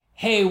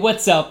Hey,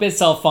 what's up? It's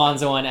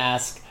Alfonso on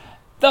Ask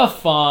the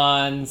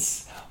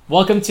Fonz.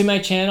 Welcome to my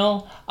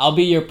channel. I'll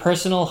be your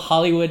personal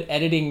Hollywood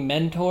editing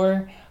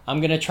mentor. I'm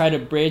going to try to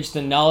bridge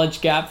the knowledge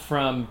gap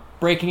from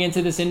breaking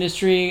into this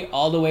industry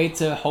all the way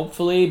to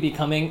hopefully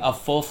becoming a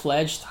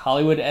full-fledged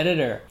Hollywood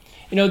editor.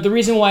 The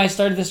reason why I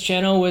started this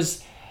channel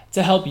was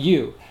to help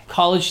you,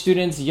 college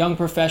students, young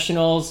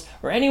professionals,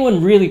 or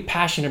anyone really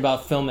passionate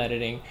about film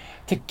editing,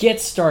 to get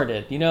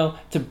started,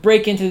 to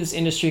break into this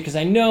industry, because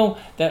I know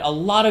that a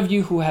lot of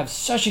you who have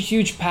such a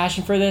huge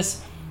passion for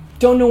this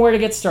don't know where to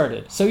get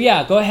started. So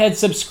yeah, go ahead,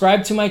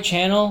 subscribe to my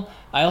channel.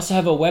 I also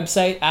have a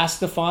website,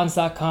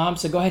 askthefonz.com,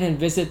 so go ahead and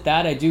visit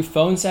that. I do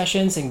phone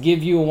sessions and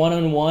give you a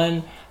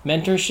one-on-one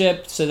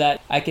mentorship so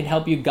that I can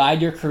help you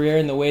guide your career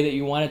in the way that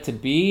you want it to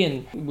be,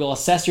 and we'll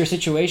assess your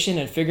situation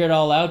and figure it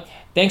all out.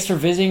 Thanks for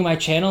visiting my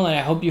channel, and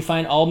I hope you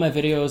find all my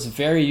videos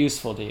very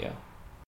useful to you.